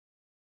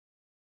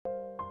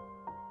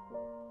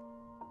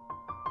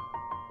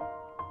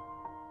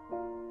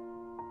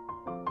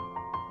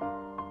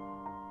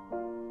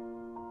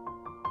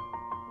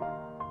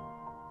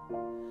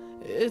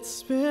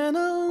It's been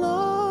a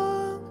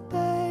long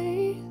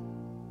day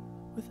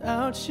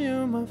without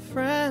you, my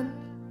friend,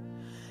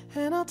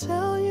 and I'll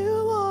tell you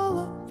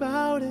all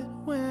about it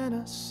when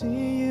I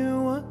see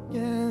you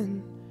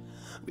again.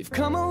 We've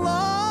come a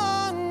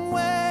long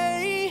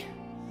way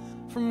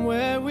from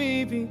where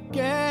we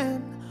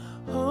began.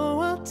 Oh,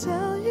 I'll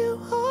tell you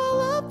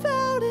all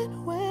about it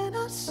when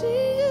I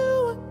see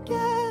you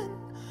again.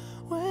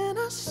 When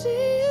I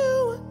see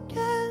you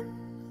again.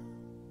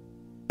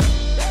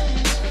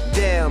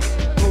 Damn,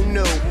 who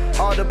knew?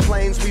 All the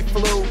planes we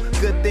flew,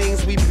 good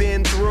things we've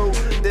been through,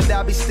 that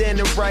I'll be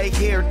standing right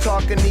here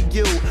talking to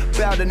you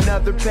about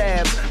another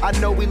path. I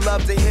know we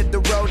love to hit the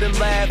road and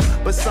laugh,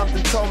 but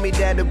something told me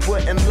that it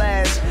wouldn't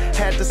last.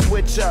 Had to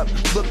switch up,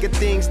 look at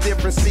things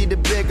different, see the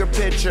bigger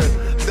picture.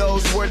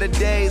 Those were the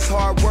days,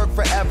 hard work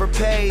forever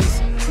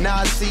pays. Now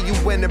I see you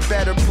in a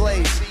better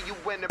place.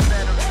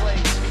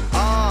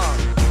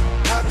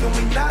 How can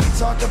we not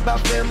talk about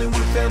family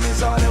when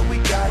family's all that we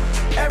got?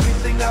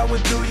 Everything I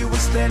went through, you were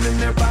standing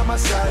there by my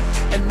side,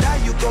 and now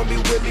you gon' be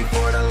with me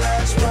for the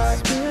last ride.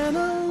 It's been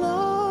a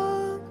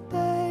long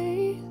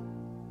day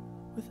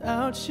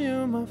without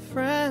you, my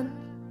friend,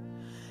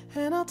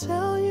 and I'll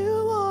tell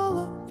you all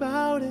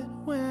about it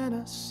when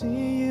I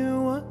see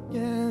you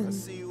again.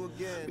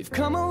 We've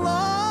come a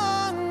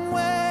long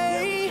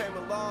way,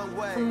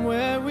 from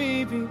where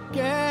we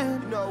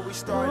began. You know we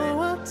started. Oh,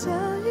 I'll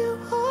tell you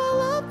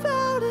all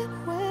about it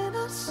when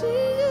I see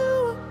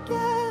you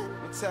again.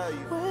 Let me tell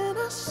you. When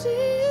I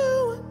see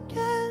you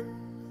again.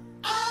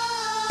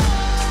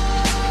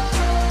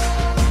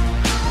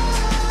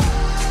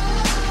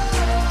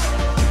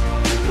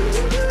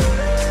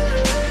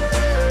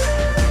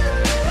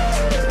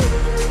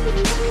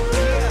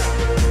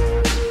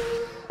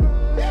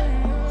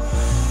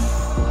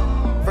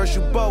 First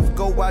you both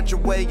go out your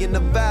way and the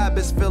vibe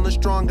is feeling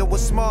strong, and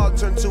what's small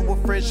turn to a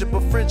friendship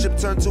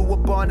turn to a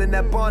bond, and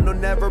that bond will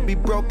never be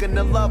broken,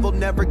 the love will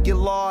never get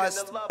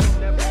lost.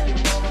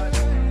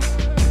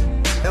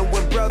 And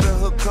when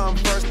brotherhood come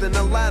first, then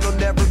the line will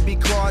never be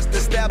crossed.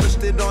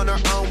 Established it on our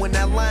own when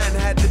that line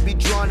had to be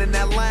drawn, and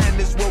that line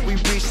is what we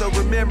reach, so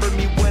remember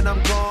me when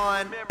I'm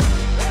gone.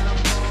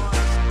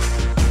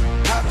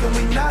 How can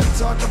we not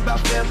talk about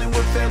family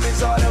when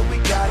family's all that we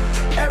got?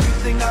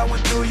 Everything I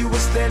went through, you were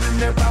standing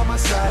there by my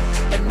side,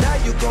 and now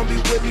you gon' be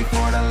with me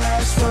for the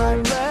last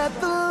ride. Let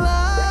the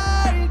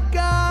light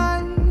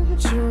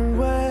guide your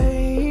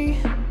way,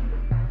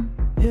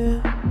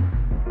 yeah.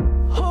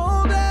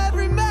 Hold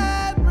every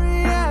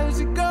memory as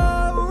you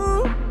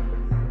go,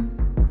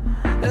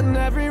 and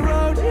every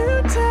road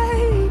you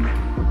take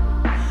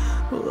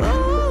will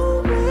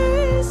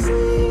always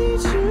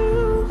lead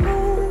you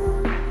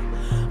home.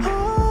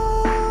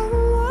 Oh,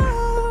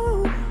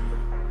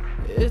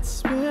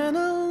 it's been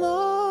a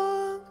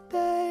long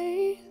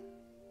day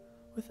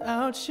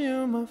without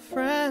you, my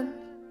friend,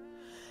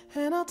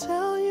 and I'll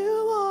tell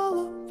you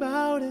all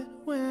about it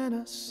when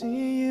I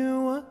see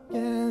you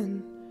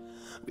again.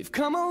 We've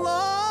come a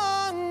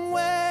long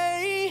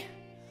way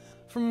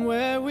from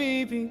where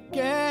we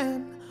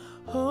began.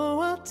 Oh,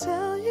 I'll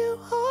tell you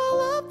all